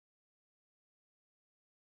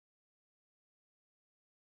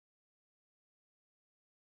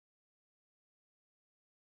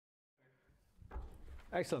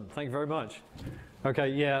Excellent, thank you very much. Okay,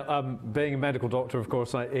 yeah, being a medical doctor, of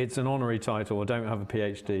course, it's an honorary title. I don't have a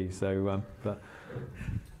PhD, so but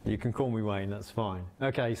you can call me Wayne, that's fine.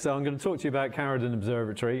 Okay, so I'm going to talk to you about Caradon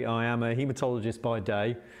Observatory. I am a haematologist by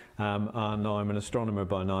day, and I'm an astronomer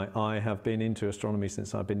by night. I have been into astronomy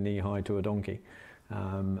since I've been knee-high to a donkey,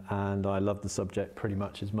 and I love the subject pretty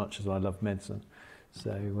much as I love medicine.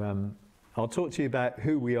 So I'll talk to you about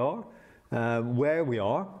who we are. Where we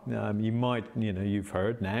are, you've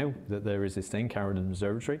heard now that there is this thing, Caradon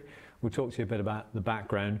Observatory. We'll talk to you a bit about the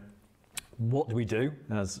background. What do we do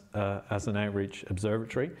as an outreach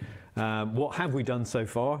observatory? What have we done so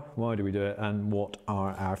far? Why do we do it? And what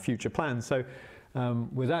are our future plans? So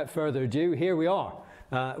without further ado, here we are.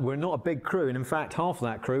 We're not a big crew, and in fact half of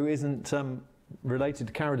that crew isn't related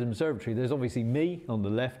to Caradon Observatory. There's obviously me on the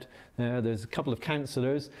left. There's a couple of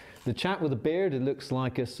counsellors. The chap with a beard, it looks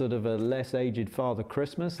like a sort of a less aged Father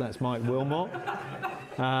Christmas. That's Mike Wilmot.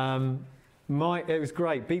 It was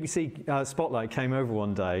great. BBC Spotlight came over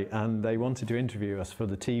one day and they wanted to interview us for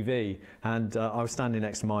the TV, and I was standing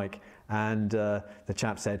next to Mike, and the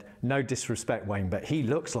chap said, "No disrespect, Wayne, but he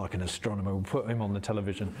looks like an astronomer. We'll put him on the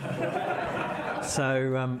television."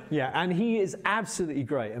 So yeah, and he is absolutely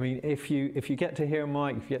great. I mean, if you get to hear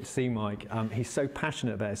Mike, if you get to see Mike, he's so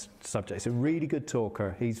passionate about his subject. He's a really good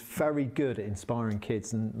talker. He's very good at inspiring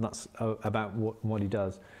kids, and that's about what he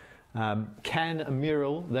does. Ken and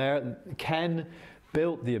Muriel there. Ken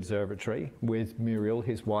built the observatory with Muriel,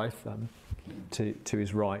 his wife, to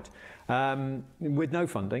his right, with no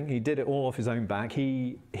funding. He did it all off his own back.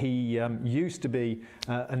 He used to be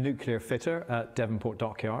a nuclear fitter at Devonport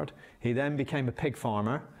Dockyard. He then became a pig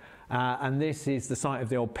farmer, and this is the site of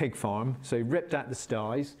the old pig farm. So he ripped out the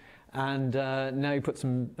sties, and now he put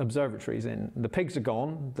some observatories in. The pigs are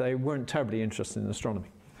gone. They weren't terribly interested in astronomy.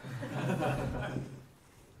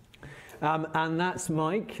 And that's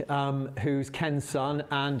Mike, who's Ken's son,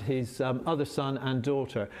 and his other son and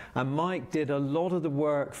daughter. And Mike did a lot of the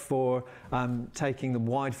work for taking the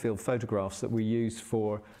wide field photographs that we use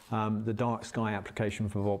for the dark sky application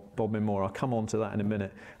for Bodmin Moor. I'll come on to that in a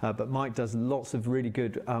minute. But Mike does lots of really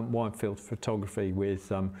good wide field photography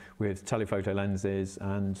with telephoto lenses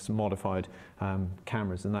and some modified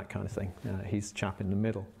cameras and that kind of thing. He's the chap in the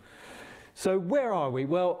middle. So where are we?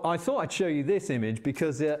 Well, I thought I'd show you this image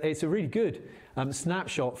because it's a really good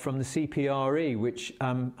snapshot from the CPRE, which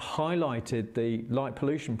highlighted the light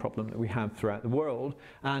pollution problem that we have throughout the world,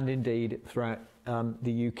 and indeed throughout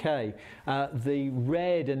the UK. The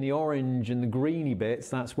red and the orange and the greeny bits,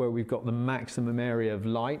 that's where we've got the maximum area of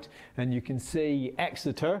light. And you can see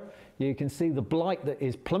Exeter, you can see the blight that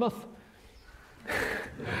is Plymouth.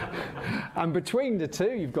 And between the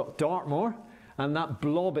two, you've got Dartmoor. And that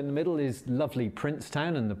blob in the middle is lovely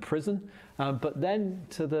Princetown and the prison. But then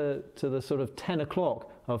to the sort of 10 o'clock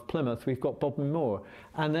of Plymouth, we've got Bodmin Moor.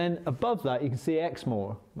 And then above that, you can see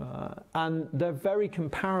Exmoor. And they're very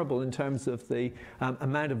comparable in terms of the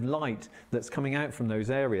amount of light that's coming out from those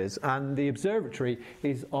areas. And the observatory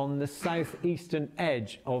is on the southeastern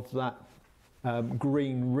edge of that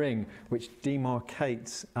green ring, which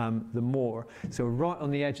demarcates the moor. So right on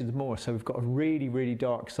the edge of the moor. So we've got a really, really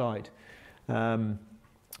dark site.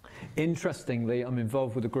 Interestingly, I'm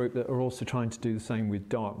involved with a group that are also trying to do the same with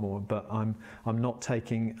Dartmoor, but I'm not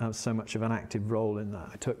taking so much of an active role in that.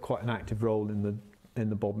 I took quite an active role in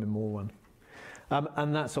the Bodmin Moor one.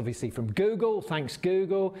 And that's obviously from Google. Thanks,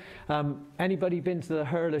 Google. Anybody been to the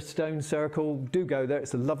Hurler Stone Circle? Do go there.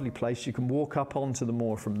 It's a lovely place. You can walk up onto the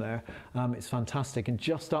moor from there. It's fantastic. And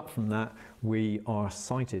just up from that, we are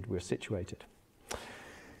sited. We're situated.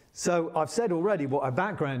 So I've said already what our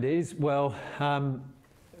background is. Well,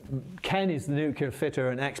 Ken is the nuclear fitter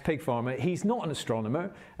and ex-pig farmer. He's not an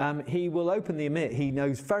astronomer. He will openly admit he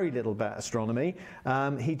knows very little about astronomy.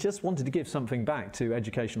 He just wanted to give something back to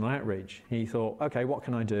educational outreach. He thought, okay, what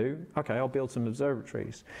can I do? Okay, I'll build some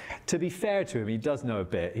observatories. To be fair to him, he does know a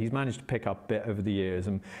bit. He's managed to pick up a bit over the years,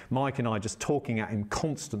 and Mike and I just talking at him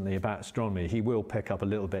constantly about astronomy, he will pick up a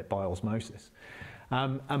little bit by osmosis.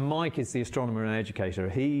 And Mike is the astronomer and educator.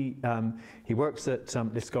 He works at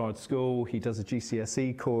Liscard School. He does a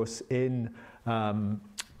GCSE course in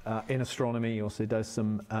astronomy. He also does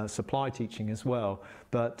some supply teaching as well.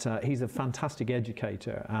 But he's a fantastic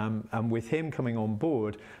educator. And with him coming on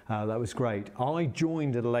board, that was great. I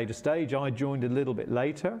joined at a later stage. I joined a little bit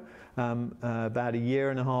later, about a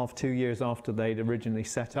year and a half, 2 years after they'd originally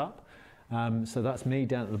set up. So that's me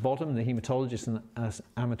down at the bottom, the haematologist and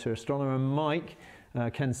amateur astronomer. And Mike,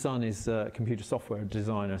 Ken's son, is a computer software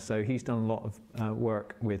designer, so he's done a lot of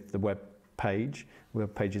work with the web page. We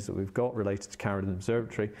have pages that we've got related to Caradon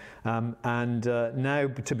Observatory. Now,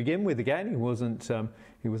 to begin with, again, he wasn't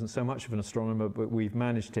so much of an astronomer, but we've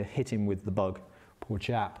managed to hit him with the bug. Poor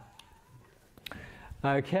chap.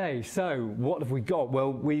 Okay, so what have we got?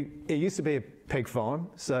 Well, it used to be a pig farm,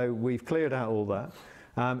 so we've cleared out all that.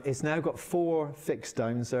 It's now got 4 fixed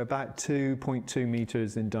domes. They're about 2.2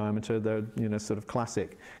 meters in diameter. They're, you know, sort of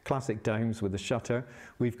classic domes with a shutter.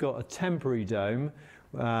 We've got a temporary dome,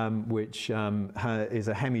 which is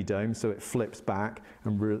a hemidome, so it flips back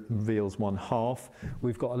and reveals one half.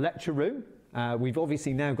 We've got a lecture room. We've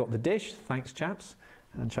obviously now got the dish, thanks chaps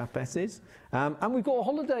and chapesses, and we've got a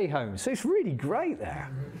holiday home, so it's really great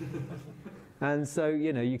there. And so,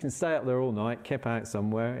 you know, you can stay up there all night, camp out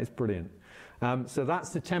somewhere, it's brilliant. So that's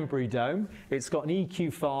the temporary dome. It's got an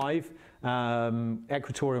EQ5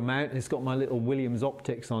 equatorial mount, and it's got my little Williams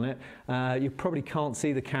optics on it. You probably can't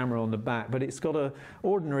see the camera on the back, but it's got an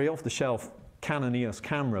ordinary off-the-shelf Canon EOS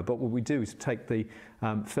camera, but what we do is take the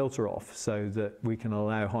filter off so that we can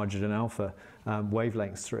allow hydrogen alpha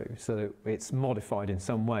wavelengths through, so that it's modified in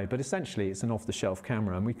some way. But essentially it's an off-the-shelf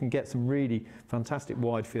camera, and we can get some really fantastic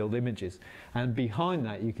wide field images. And behind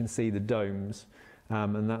that you can see the domes,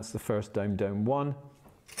 and that's the first dome, Dome 1.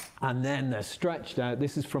 And then they're stretched out.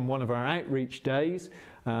 This is from one of our outreach days,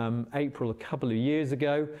 April a couple of years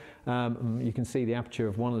ago. You can see the aperture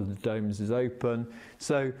of one of the domes is open.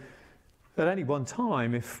 So at any one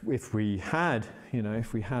time, if we had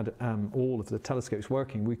all of the telescopes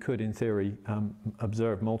working, we could, in theory,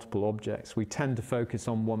 observe multiple objects. We tend to focus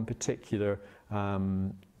on one particular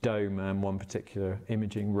dome and one particular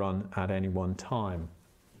imaging run at any one time.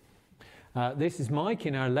 This is Mike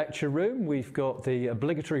in our lecture room. We've got the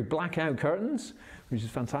obligatory blackout curtains, which is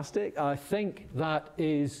fantastic. I think that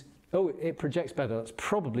is, oh, it projects better. That's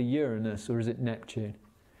probably Uranus, or is it Neptune?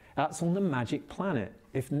 That's on the Magic Planet.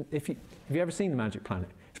 Have you ever seen the Magic Planet?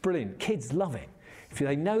 It's brilliant. Kids love it. If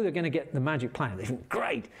they know they're going to get the Magic Planet, they think,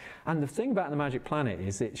 great. And the thing about the Magic Planet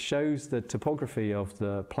is it shows the topography of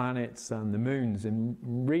the planets and the moons in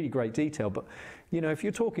really great detail. But, you know, if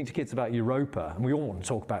you're talking to kids about Europa, and we all want to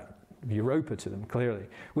talk about Europa to them, clearly,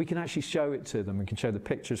 we can actually show it to them. We can show the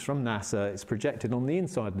pictures from NASA. It's projected on the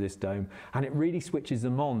inside of this dome, and it really switches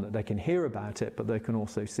them on that they can hear about it, but they can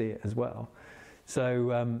also see it as well.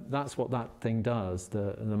 So that's what that thing does,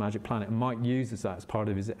 the Magic Planet. And Mike uses that as part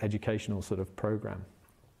of his educational sort of program.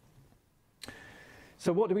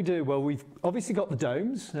 So what do we do? Well, we've obviously got the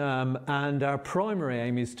domes, and our primary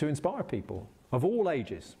aim is to inspire people of all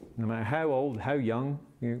ages, no matter how old, how young.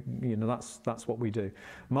 You know, that's what we do.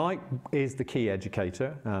 Mike is the key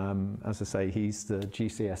educator. As I say, he's the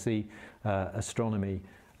GCSE Astronomy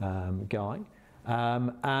guy.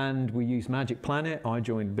 And we use Magic Planet. I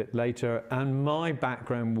joined a bit later, and my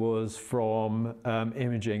background was from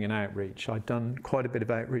imaging and outreach. I'd done quite a bit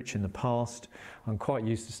of outreach in the past. I'm quite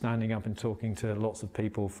used to standing up and talking to lots of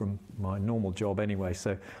people from my normal job anyway,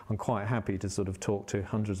 so I'm quite happy to sort of talk to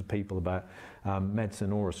hundreds of people about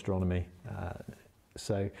medicine or astronomy.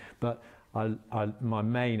 But my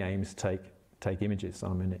main aim is to take images.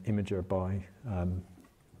 I'm an imager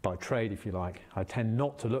by trade, if you like. I tend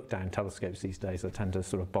not to look down telescopes these days. I tend to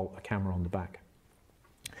sort of bolt a camera on the back.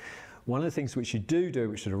 One of the things which you do,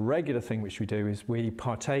 which is a regular thing which we do, is we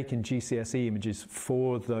partake in GCSE images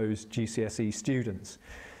for those GCSE students.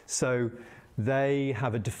 So they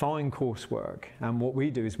have a defined coursework, and what we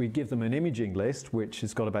do is we give them an imaging list which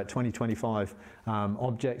has got about 20-25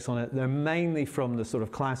 objects on it. They're mainly from the sort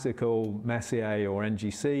of classical Messier or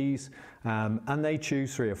NGCs, and they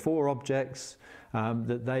choose 3 or 4 objects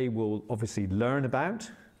that they will obviously learn about.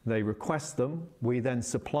 They request them. We then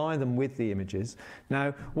supply them with the images.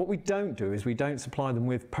 Now, what we don't do is we don't supply them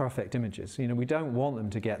with perfect images. You know, we don't want them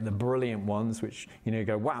to get the brilliant ones which, you know,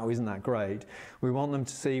 go, wow, isn't that great? We want them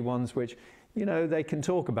to see ones which, you know, they can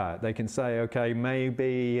talk about. They can say, okay,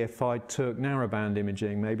 maybe if I took narrowband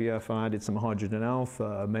imaging, maybe if I added some hydrogen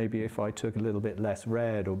alpha, maybe if I took a little bit less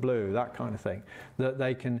red or blue, that kind of thing. That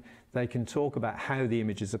they can talk about how the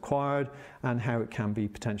image is acquired and how it can be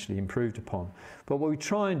potentially improved upon. But what we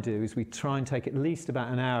try and do is we try and take at least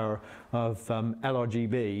about an hour of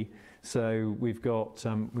LRGB. So we've got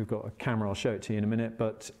a camera. I'll show it to you in a minute.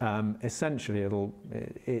 But essentially,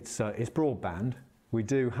 it's broadband. We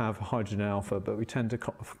do have hydrogen alpha, but we tend to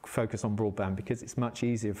focus on broadband because it's much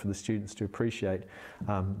easier for the students to appreciate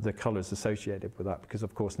the colours associated with that. Because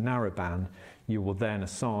of course, narrowband, you will then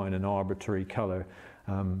assign an arbitrary colour.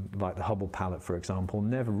 Like the Hubble palette, for example,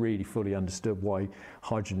 never really fully understood why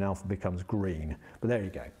hydrogen alpha becomes green. But there you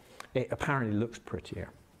go. It apparently looks prettier.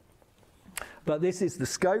 But this is the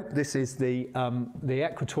scope. This is the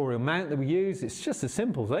equatorial mount that we use. It's just a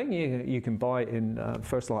simple thing. You can buy it in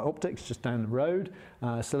First Light Optics, just down the road.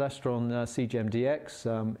 Celestron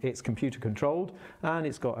CGM-DX. It's computer controlled, and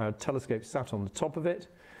it's got our telescope sat on the top of it.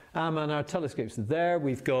 And our telescopes are there.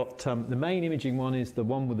 We've got the main imaging one is the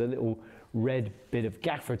one with the little red bit of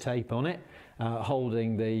gaffer tape on it,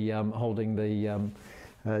 holding the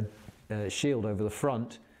shield over the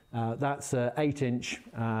front. That's an 8-inch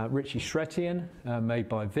Ritchie Schretian made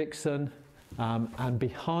by Vixen, and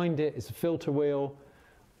behind it is a filter wheel,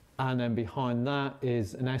 and then behind that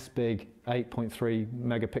is an SBIG 8.3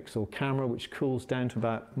 megapixel camera, which cools down to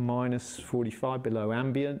about -45 below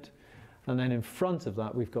ambient. And then in front of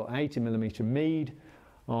that we've got 80mm Meade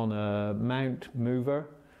on a mount mover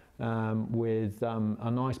with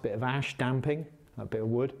a nice bit of ash damping, a bit of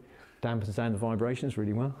wood. Dampens down the vibrations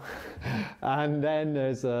really well. And then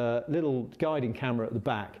there's a little guiding camera at the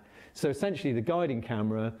back. So essentially the guiding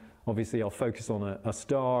camera, obviously I'll focus on a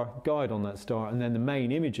star, guide on that star, and then the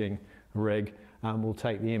main imaging rig will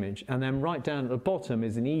take the image. And then right down at the bottom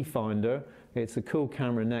is an E-finder. It's a cool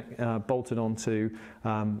camera neck bolted onto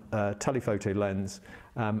a telephoto lens.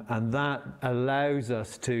 And that allows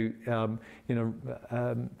us to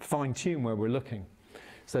fine-tune where we're looking.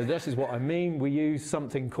 So this is what I mean. We use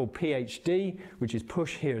something called PHD, which is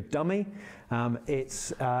Push Here Dummy.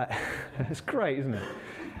 It's great, isn't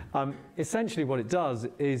it? Essentially what it does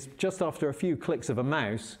is just after a few clicks of a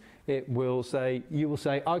mouse, you will say,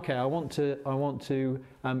 okay, I want to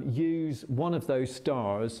use one of those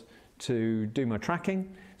stars to do my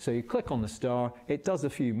tracking. So you click on the star, it does a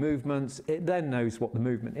few movements, it then knows what the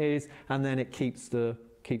movement is, and then it keeps the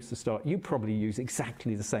star. You probably use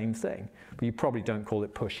exactly the same thing, but you probably don't call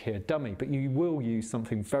it Push Here Dummy, but you will use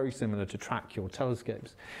something very similar to track your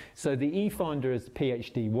telescopes. So the E-finder is the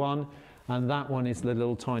PHD-1, and that one is the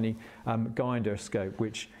little tiny Guider scope,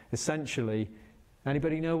 which essentially,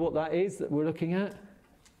 anybody know what that is that we're looking at?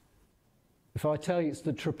 If I tell you it's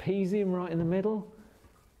the trapezium right in the middle?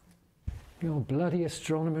 You're bloody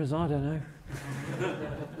astronomers, I don't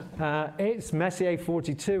know. It's Messier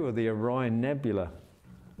 42 of the Orion Nebula.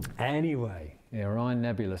 Anyway, the Orion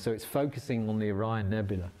Nebula, so it's focusing on the Orion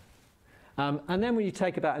Nebula. And then when you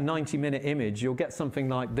take about a 90-minute image, you'll get something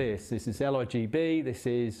like this. This is LRGB, this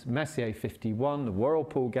is Messier 51, the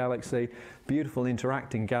Whirlpool Galaxy, beautiful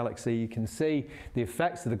interacting galaxy. You can see the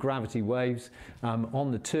effects of the gravity waves on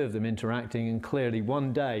the two of them interacting, and clearly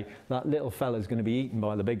one day that little fella is going to be eaten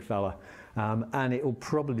by the big fella, and it will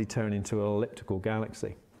probably turn into an elliptical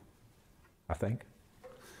galaxy, I think.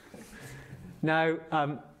 Now,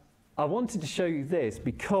 I wanted to show you this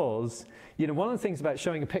because, one of the things about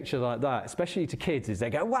showing a picture like that, especially to kids, is they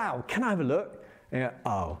go, wow, can I have a look? And you go,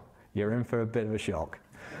 oh, you're in for a bit of a shock.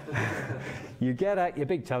 You get out your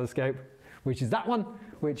big telescope, which is that one,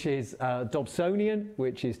 which is Dobsonian,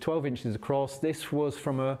 which is 12 inches across. This was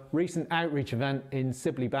from a recent outreach event in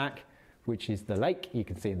Sibley Back, which is the lake you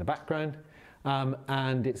can see in the background.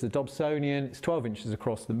 And it's a Dobsonian, it's 12 inches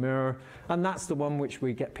across the mirror, and that's the one which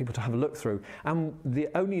we get people to have a look through. And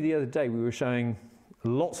only the other day we were showing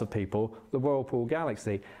lots of people the Whirlpool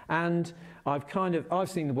Galaxy, and I've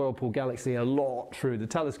seen the Whirlpool Galaxy a lot through the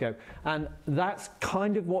telescope, and that's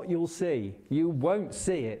kind of what you'll see. You won't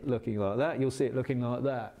see it looking like that, you'll see it looking like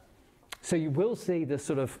that. So you will see the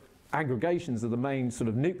sort of aggregations of the main sort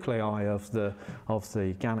of nuclei of the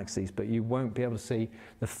galaxies, but you won't be able to see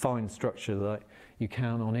the fine structure that you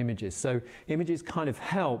can on images. So images kind of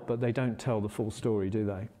help, but they don't tell the full story, do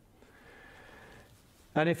they?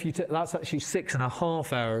 And if you that's actually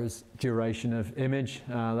 6.5 hours duration of image.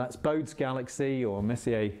 That's Bode's Galaxy, or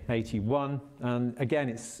Messier 81, and again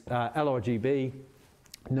it's LRGB,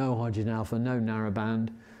 no hydrogen alpha, no narrowband.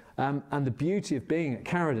 And the beauty of being at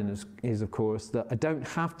Caradon is, of course, that I don't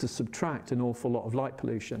have to subtract an awful lot of light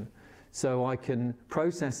pollution. So I can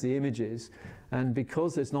process the images, and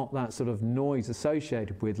because there's not that sort of noise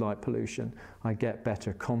associated with light pollution, I get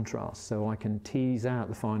better contrast. So I can tease out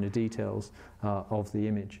the finer details of the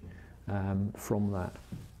image from that.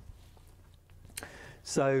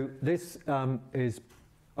 So this is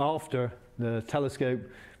after the telescope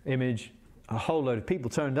image. A whole load of people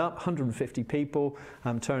turned up, 150 people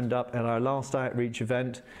turned up at our last outreach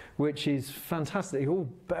event, which is fantastic. All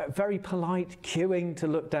very polite, queuing to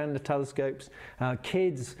look down the telescopes.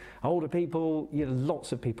 Kids, older people,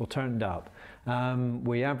 lots of people turned up.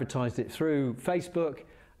 We advertised it through Facebook,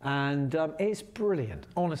 and it's brilliant.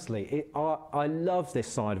 Honestly, I love this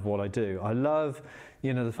side of what I do. I love,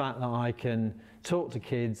 the fact that I can talk to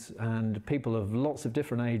kids and people of lots of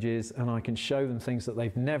different ages, and I can show them things that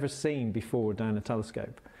they've never seen before down a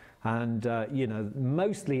telescope. And, you know,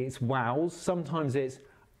 mostly it's wows, sometimes it's,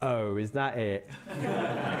 oh, is that it?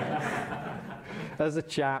 As a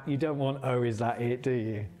chap, you don't want, oh, is that it, do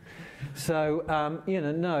you? So, you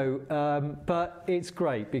know, no, but it's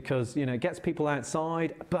great because, you know, it gets people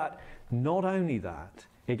outside, but not only that,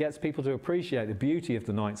 it gets people to appreciate the beauty of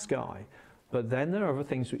the night sky, but then there are other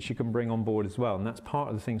things which you can bring on board as well, and that's part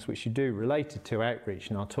of the things which you do related to outreach,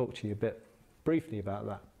 and I'll talk to you a bit briefly about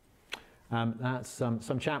that. That's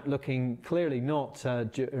some chap looking, clearly not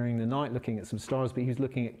during the night looking at some stars, but he was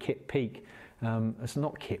looking at Kitt Peak. It's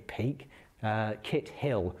not Kitt Peak, Kitt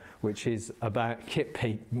Hill, which is about Kitt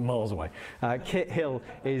Peak, miles away. Kitt Hill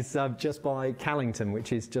is just by Callington,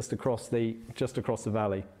 which is just across the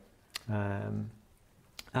valley.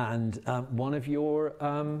 And one of your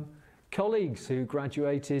colleagues who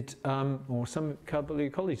graduated, or some couple of your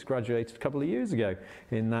colleagues graduated a couple of years ago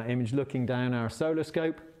in that image, looking down our solar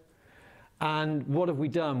scope. And what have we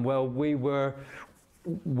done? Well, we were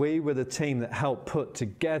the team that helped put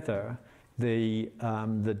together the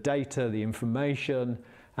data, the information,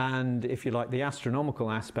 and, if you like, the astronomical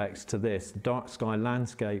aspects to this dark sky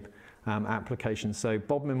landscape application. So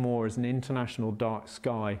Bodmin Moor is an international dark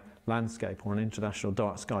sky landscape, or an international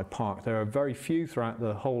dark sky park. There are very few throughout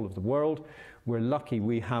the whole of the world. We're lucky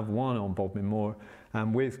we have one on Bodmin Moor,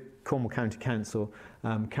 with Cornwall County Council.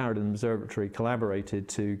 Caradon Observatory collaborated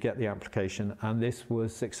to get the application, and this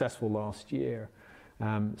was successful last year.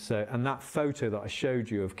 And that photo that I showed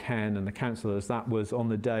you of Ken and the councillors, that was on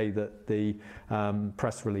the day that the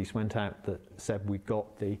press release went out that said we've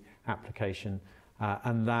got the application,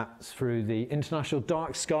 and that's through the International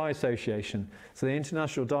Dark Sky Association. So the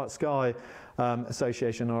International Dark Sky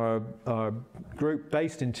Association are a group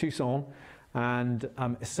based in Tucson, and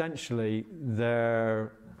essentially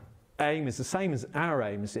their aim is the same as our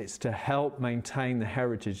aims. It's to help maintain the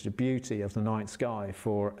heritage, the beauty of the night sky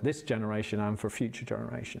for this generation and for future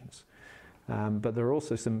generations. But there are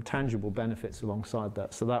also some tangible benefits alongside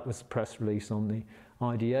that. So that was the press release on the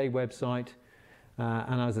IDA website.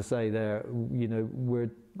 And as I say there, you know,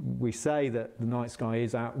 we say that the night sky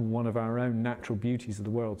is one of our own natural beauties of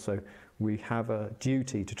the world. So we have a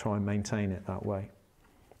duty to try and maintain it that way.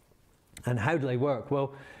 And how do they work?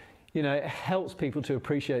 Well, you know, it helps people to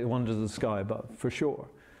appreciate the wonders of the sky, but for sure,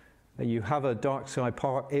 you have a dark sky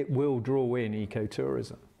park, it will draw in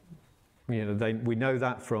ecotourism. You know, we know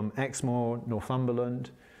that from Exmoor,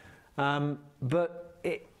 Northumberland. But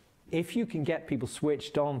if you can get people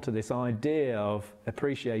switched on to this idea of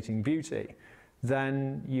appreciating beauty,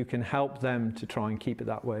 then you can help them to try and keep it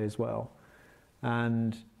that way as well.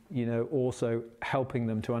 And you know, also helping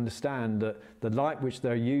them to understand that the light which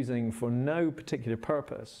they're using for no particular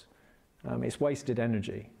purpose, it's wasted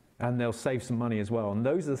energy, and they'll save some money as well. And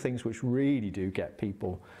those are the things which really do get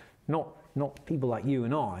people, not people like you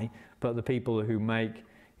and I, but the people who make,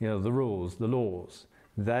 you know, the rules, the laws.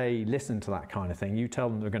 They listen to that kind of thing. You tell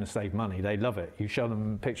them they're going to save money, they love it. You show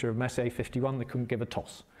them a picture of Messier 51, they couldn't give a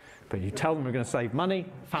toss. But you tell them they're going to save money,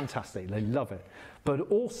 fantastic, they love it. But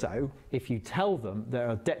also, if you tell them there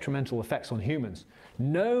are detrimental effects on humans,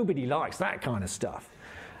 nobody likes that kind of stuff.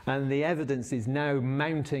 And the evidence is now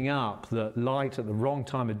mounting up that light at the wrong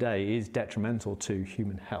time of day is detrimental to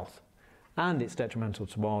human health. And it's detrimental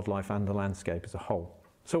to wildlife and the landscape as a whole.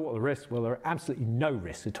 So what are the risks? Well, there are absolutely no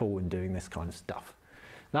risks at all in doing this kind of stuff.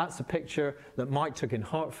 That's a picture that Mike took in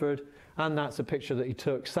Hartford, and that's a picture that he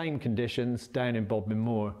took, same conditions, down in Bodmin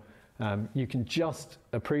Moor. You can just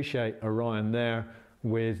appreciate Orion there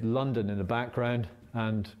with London in the background,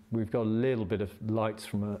 and we've got a little bit of lights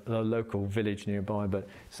from a local village nearby, but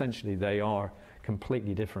essentially they are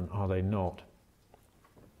completely different, are they not?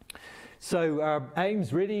 So our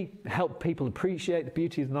aims really help people appreciate the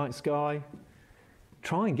beauty of the night sky,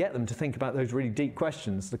 try and get them to think about those really deep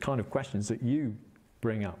questions, the kind of questions that you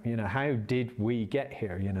bring up. You know, how did we get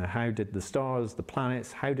here? You know, how did the stars, the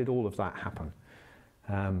planets, how did all of that happen?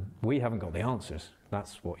 We haven't got the answers.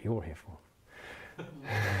 That's what you're here for.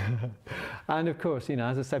 And of course, you know,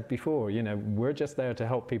 as I said before, you know, we're just there to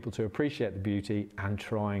help people to appreciate the beauty and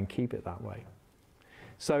try and keep it that way.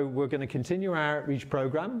 So we're going to continue our outreach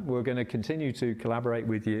program. We're going to continue to collaborate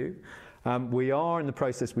with you. We are in the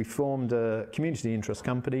process, we formed a community interest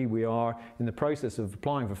company. We are in the process of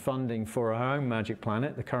applying for funding for our own Magic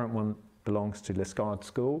Planet. The current one belongs to Liscard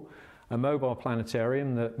School. A mobile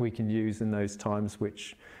planetarium that we can use in those times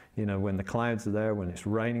which, you know, when the clouds are there, when it's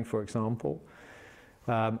raining, for example.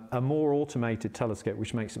 A more automated telescope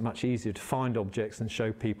which makes it much easier to find objects and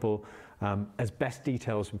show people as best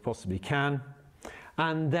detail as we possibly can.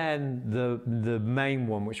 And then the main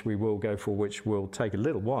one which we will go for, which will take a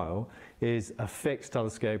little while, is a fixed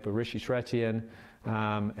telescope, a Rishi-Shretian,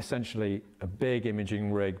 essentially a big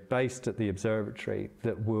imaging rig based at the observatory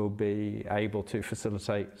that will be able to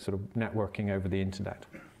facilitate sort of networking over the internet.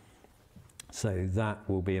 So that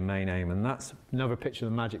will be a main aim, and that's another picture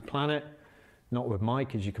of the magic planet, not with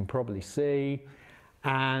Mike, as you can probably see,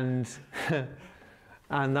 and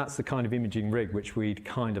and that's the kind of imaging rig which we'd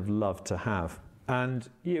kind of love to have, and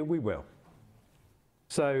yeah, we will.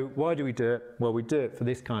 So why do we do it? Well, we do it for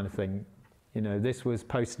this kind of thing. You know, this was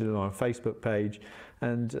posted on our Facebook page,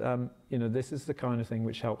 and you know, this is the kind of thing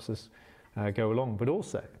which helps us go along. But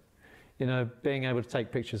also, you know, being able to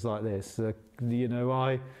take pictures like this. You know,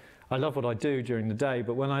 I love what I do during the day,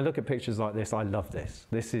 but when I look at pictures like this, I love this.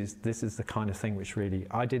 This is the kind of thing which really,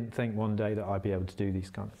 I didn't think one day that I'd be able to do these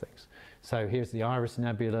kind of things. So here's the Iris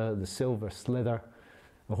Nebula, the Silver Slither,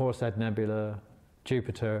 the Horsehead Nebula,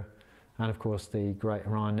 Jupiter, and of course the Great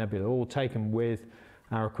Orion Nebula, all taken with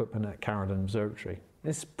our equipment at Caradon Observatory.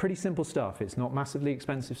 It's pretty simple stuff. It's not massively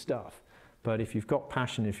expensive stuff, but if you've got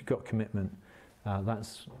passion, if you've got commitment,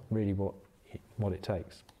 that's really what it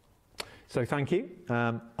takes. So thank you.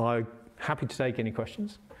 I'm happy to take any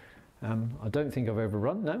questions. I don't think I've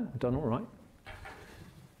overrun. No, I've done all right.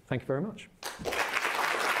 Thank you very much.